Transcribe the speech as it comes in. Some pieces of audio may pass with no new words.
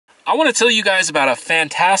I want to tell you guys about a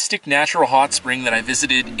fantastic natural hot spring that I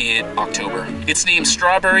visited in October. It's named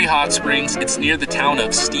Strawberry Hot Springs. It's near the town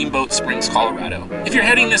of Steamboat Springs, Colorado. If you're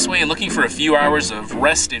heading this way and looking for a few hours of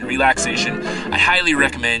rest and relaxation, I highly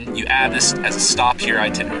recommend you add this as a stop to your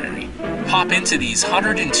itinerary. Hop into these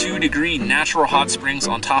 102-degree natural hot springs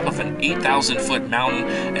on top of an 8,000-foot mountain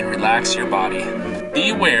and relax your body.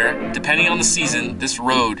 Be aware, depending on the season, this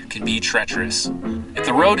road can be treacherous. If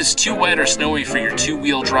the road is too wet or snowy for your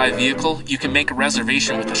two-wheel drive vehicle, you can make a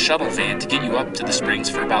reservation with a shuttle van to get you up to the springs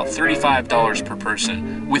for about $35 per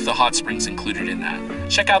person, with the hot springs included in that.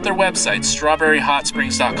 Check out their website,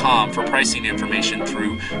 strawberryhotsprings.com, for pricing information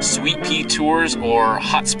through Sweet Pea Tours or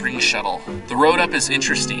Hot Springs Shuttle. The road up is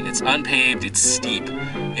interesting. It's unpaved, it's steep.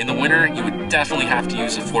 In the winter, you would definitely have to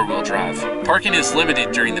use a four-wheel drive. Parking is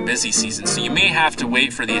limited during the busy season, so you may have to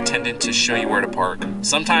wait for the attendant to show you where to park.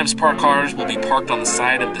 Sometimes parked cars will be parked on the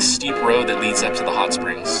side of the steep road that leads up to the hot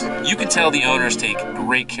springs. You can tell the owners take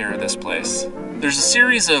great care of this place. There's a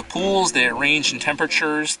series of pools that range in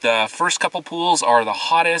temperatures. The first couple pools are the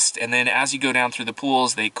hottest, and then as you go down through the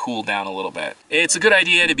pools, they cool down a little bit. It's a good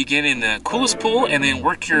idea to begin in the coolest pool and then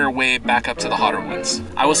work your way back up to the hotter ones.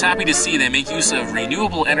 I was happy to see they make use of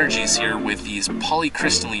renewable energies here with these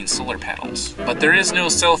polycrystalline solar panels. But there is no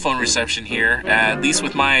cell phone reception here, at least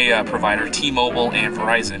with my provider, T-Mobile and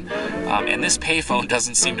Verizon. And this payphone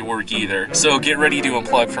doesn't seem to work either. So get ready to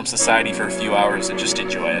unplug from society for a few hours and just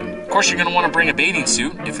enjoy it. Of course, you're going to want to bring a bathing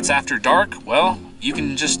suit. If it's after dark, well, you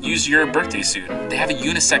can just use your birthday suit. They have a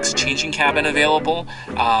unisex changing cabin available,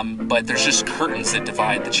 but there's just curtains that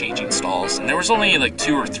divide the changing stalls. And there was only like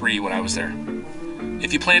 2 or 3 when I was there.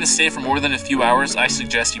 If you plan to stay for more than a few hours, I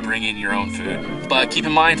suggest you bring in your own food. But keep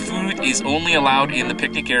in mind, food is only allowed in the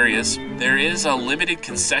picnic areas. There is a limited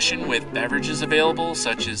concession with beverages available,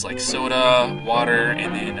 such as like soda, water,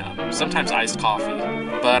 and then sometimes iced coffee.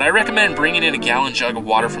 But I recommend bringing in a gallon jug of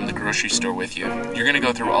water from the grocery store with you. You're gonna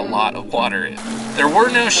go through a lot of water. There were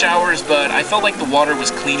no showers, but I felt like the water was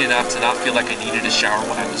clean enough to not feel like I needed a shower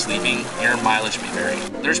when I was leaving. Your mileage may vary.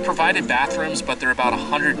 There's provided bathrooms, but they're about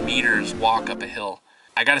 100 meters walk up a hill.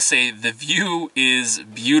 I gotta say, the view is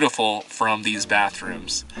beautiful from these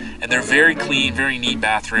bathrooms. And they're very clean, very neat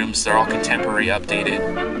bathrooms. They're all contemporary, updated.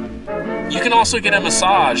 You can also get a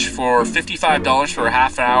massage for $55 for a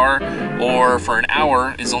half hour, or for an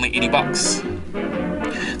hour is only 80 bucks.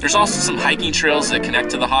 There's also some hiking trails that connect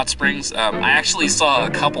to the hot springs. I actually saw a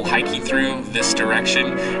couple hiking through this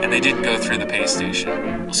direction, and they didn't go through the pay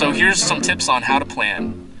station. So here's some tips on how to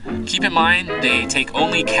plan. Keep in mind, they take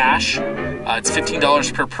only cash. It's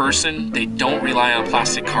 $15 per person. They don't rely on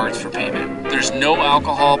plastic cards for payment. There's no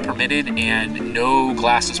alcohol permitted and no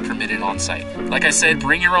glasses permitted on site. Like I said,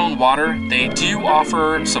 bring your own water. They do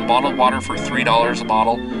offer some bottled water for $3 a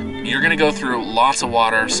bottle. You're gonna go through lots of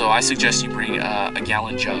water, so I suggest you bring a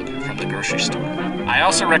gallon jug from the grocery store. I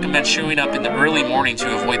also recommend showing up in the early morning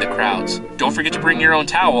to avoid the crowds. Don't forget to bring your own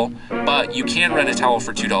towel, but you can rent a towel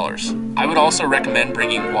for $2. I would also recommend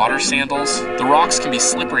bringing water sandals. The rocks can be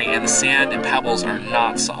slippery and the sand and pebbles are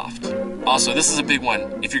not soft. Also, this is a big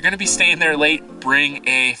one. If you're gonna be staying there late, bring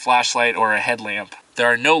a flashlight or a headlamp. There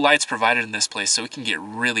are no lights provided in this place, so it can get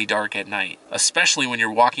really dark at night, especially when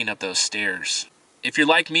you're walking up those stairs. If you're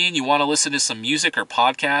like me and you want to listen to some music or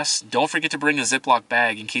podcasts, don't forget to bring a Ziploc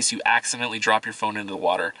bag in case you accidentally drop your phone into the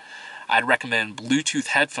water. I'd recommend Bluetooth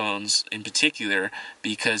headphones in particular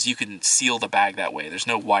because you can seal the bag that way. There's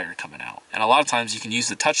no wire coming out. And a lot of times you can use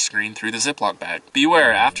the touchscreen through the Ziploc bag.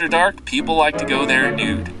 Beware, after dark, people like to go there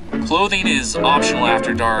nude. Clothing is optional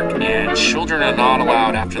after dark, and children are not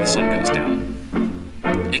allowed after the sun goes down.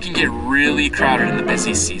 It can get really crowded in the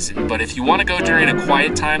busy season, but if you want to go during a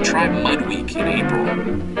quiet time, try Mud Week in April.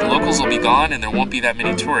 The locals will be gone and there won't be that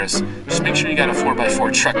many tourists. Just make sure you got a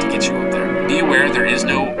 4x4 truck to get you up there. Be aware there is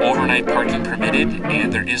no overnight parking permitted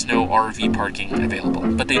and there is no RV parking available.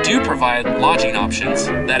 But they do provide lodging options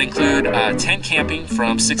that include tent camping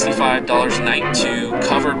from $65 a night to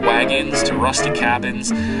covered wagons to rustic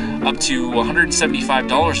cabins, up to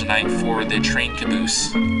 $175 a night for the train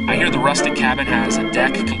caboose. I hear the rustic cabin has a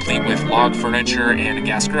deck complete with log furniture and a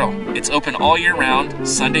gas grill. It's open all year round,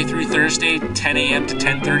 Sunday through Thursday, 10 a.m. to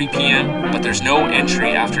 10:30 p.m., but there's no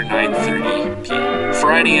entry after 9:30 p.m.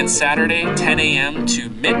 Friday and Saturday, 10 a.m. to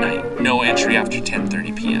midnight, no entry after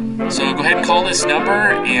 10:30 p.m. So go ahead and call this number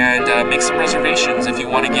and make some reservations if you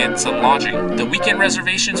want to get some lodging. The weekend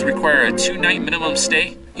reservations require a 2-night minimum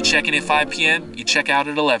stay. You check in at 5 p.m., you check out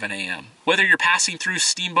at 11 a.m. Whether you're passing through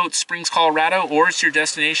Steamboat Springs, Colorado, or it's your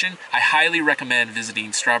destination, I highly recommend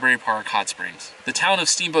visiting Strawberry Park Hot Springs. The town of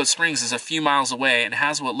Steamboat Springs is a few miles away and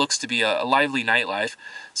has what looks to be a lively nightlife,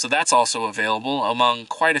 so that's also available among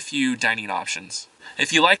quite a few dining options.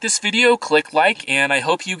 If you like this video, click like, and I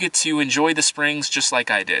hope you get to enjoy the springs just like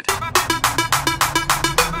I did.